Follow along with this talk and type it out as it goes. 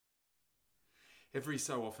Every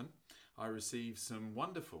so often, I receive some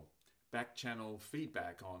wonderful back-channel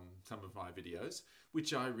feedback on some of my videos,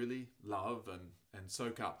 which I really love and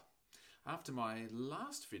soak up. After my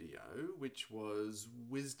last video, which was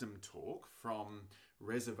Wisdom Talk from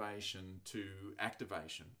reservation to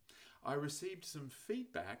activation, I received some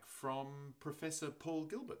feedback from Professor Paul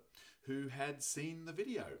Gilbert, who had seen the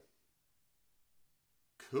video.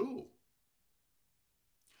 Cool!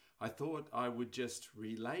 I thought I would just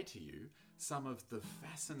relay to you some of the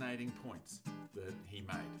fascinating points that he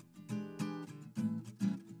made.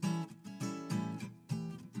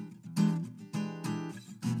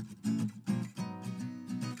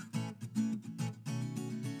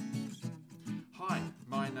 Hi,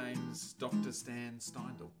 my name's Dr. Stan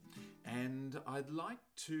Steindl, and I'd like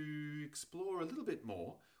to explore a little bit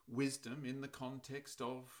more wisdom in the context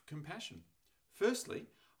of compassion. Firstly,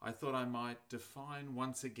 I thought I might define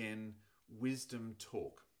once again wisdom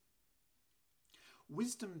talk.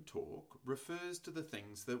 Wisdom talk refers to the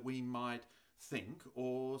things that we might think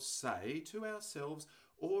or say to ourselves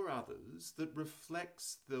or others that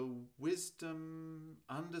reflects the wisdom,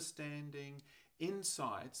 understanding,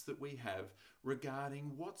 insights that we have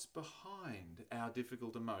regarding what's behind our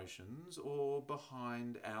difficult emotions or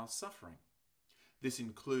behind our suffering. This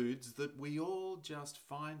includes that we all just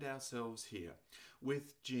find ourselves here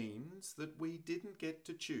with genes that we didn't get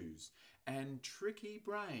to choose and tricky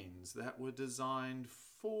brains that were designed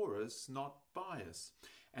for us, not by us.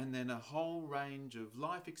 And then a whole range of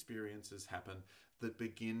life experiences happen that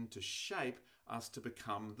begin to shape us to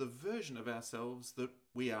become the version of ourselves that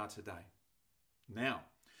we are today. Now,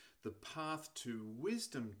 the path to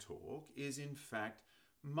wisdom talk is in fact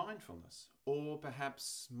mindfulness, or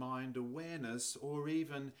perhaps mind awareness, or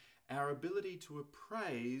even our ability to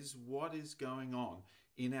appraise what is going on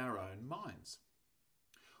in our own minds.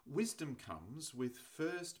 Wisdom comes with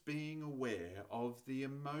first being aware of the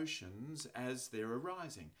emotions as they're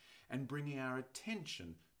arising and bringing our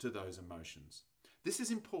attention to those emotions. This is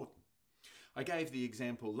important. I gave the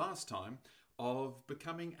example last time of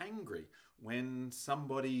becoming angry when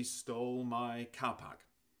somebody stole my car park.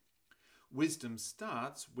 Wisdom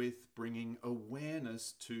starts with bringing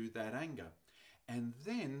awareness to that anger and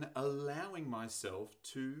then allowing myself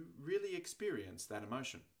to really experience that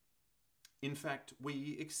emotion. In fact,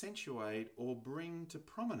 we accentuate or bring to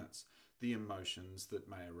prominence the emotions that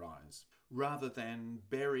may arise, rather than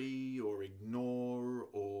bury or ignore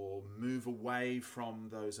or move away from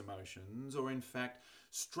those emotions, or in fact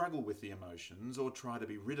struggle with the emotions or try to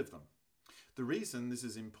be rid of them. The reason this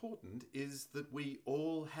is important is that we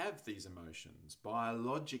all have these emotions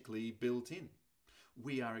biologically built in.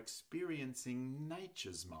 We are experiencing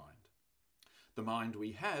nature's mind. The mind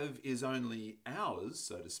we have is only ours,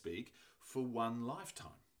 so to speak, for one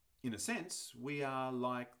lifetime. In a sense, we are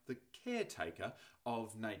like the caretaker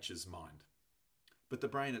of nature's mind. But the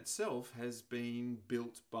brain itself has been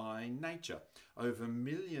built by nature over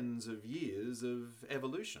millions of years of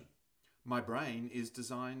evolution. My brain is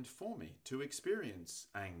designed for me to experience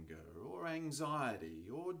anger or anxiety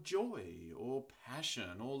or joy or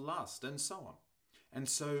passion or lust and so on. And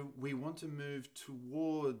so we want to move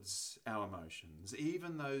towards our emotions,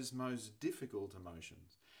 even those most difficult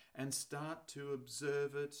emotions, and start to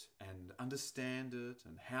observe it and understand it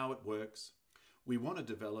and how it works. We want to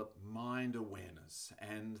develop mind awareness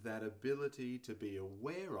and that ability to be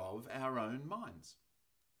aware of our own minds.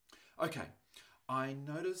 Okay. I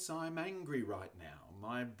notice I'm angry right now.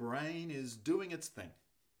 My brain is doing its thing.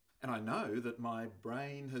 And I know that my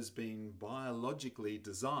brain has been biologically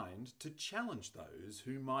designed to challenge those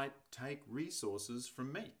who might take resources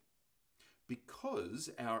from me. Because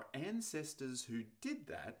our ancestors who did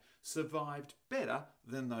that survived better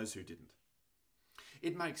than those who didn't.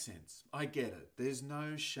 It makes sense. I get it. There's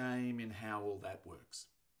no shame in how all that works.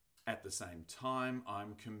 At the same time,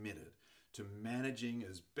 I'm committed to managing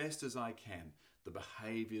as best as I can the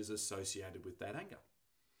behaviours associated with that anger.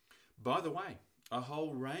 By the way, a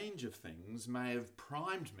whole range of things may have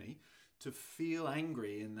primed me to feel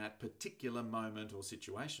angry in that particular moment or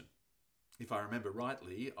situation. If I remember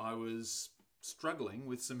rightly, I was struggling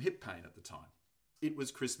with some hip pain at the time. It was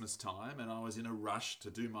Christmas time and I was in a rush to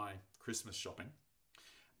do my Christmas shopping.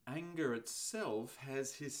 Anger itself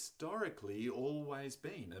has historically always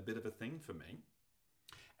been a bit of a thing for me.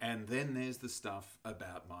 And then there's the stuff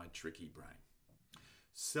about my tricky brain.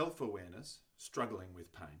 Self-awareness, struggling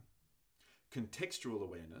with pain. Contextual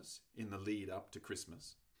awareness in the lead up to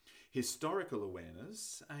Christmas. Historical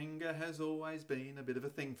awareness, anger has always been a bit of a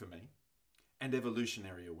thing for me. And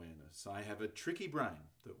evolutionary awareness. I have a tricky brain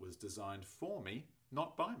that was designed for me,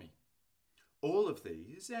 not by me. All of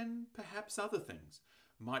these, and perhaps other things,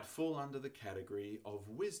 might fall under the category of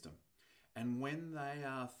wisdom. And when they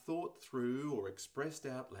are thought through or expressed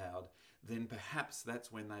out loud, then perhaps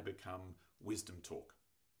that's when they become wisdom talk.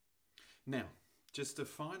 Now, just a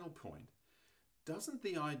final point. Doesn't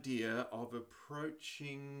the idea of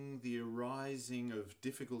approaching the arising of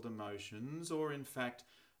difficult emotions, or in fact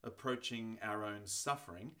approaching our own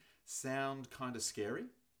suffering, sound kind of scary?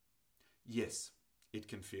 Yes, it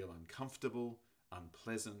can feel uncomfortable,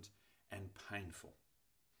 unpleasant, and painful.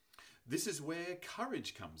 This is where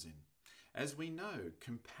courage comes in. As we know,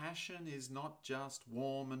 compassion is not just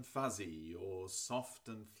warm and fuzzy or soft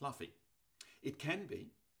and fluffy. It can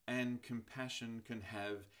be, and compassion can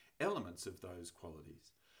have elements of those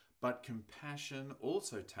qualities. But compassion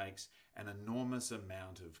also takes an enormous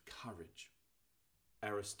amount of courage.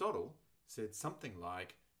 Aristotle said something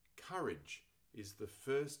like, "Courage is the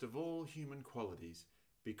first of all human qualities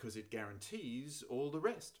because it guarantees all the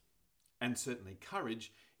rest." And certainly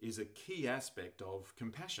courage is a key aspect of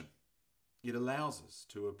compassion. It allows us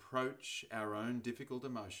to approach our own difficult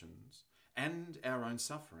emotions and our own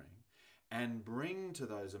suffering and bring to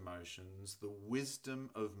those emotions the wisdom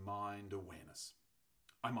of mind awareness.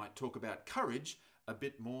 I might talk about courage a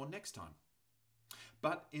bit more next time.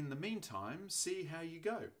 But in the meantime, see how you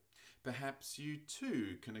go. Perhaps you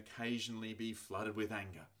too can occasionally be flooded with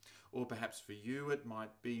anger, or perhaps for you it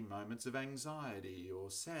might be moments of anxiety or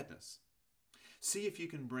sadness. See if you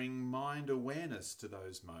can bring mind awareness to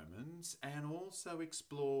those moments and also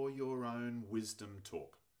explore your own wisdom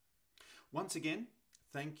talk. Once again,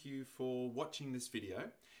 thank you for watching this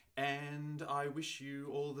video, and I wish you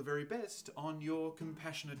all the very best on your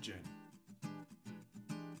compassionate journey.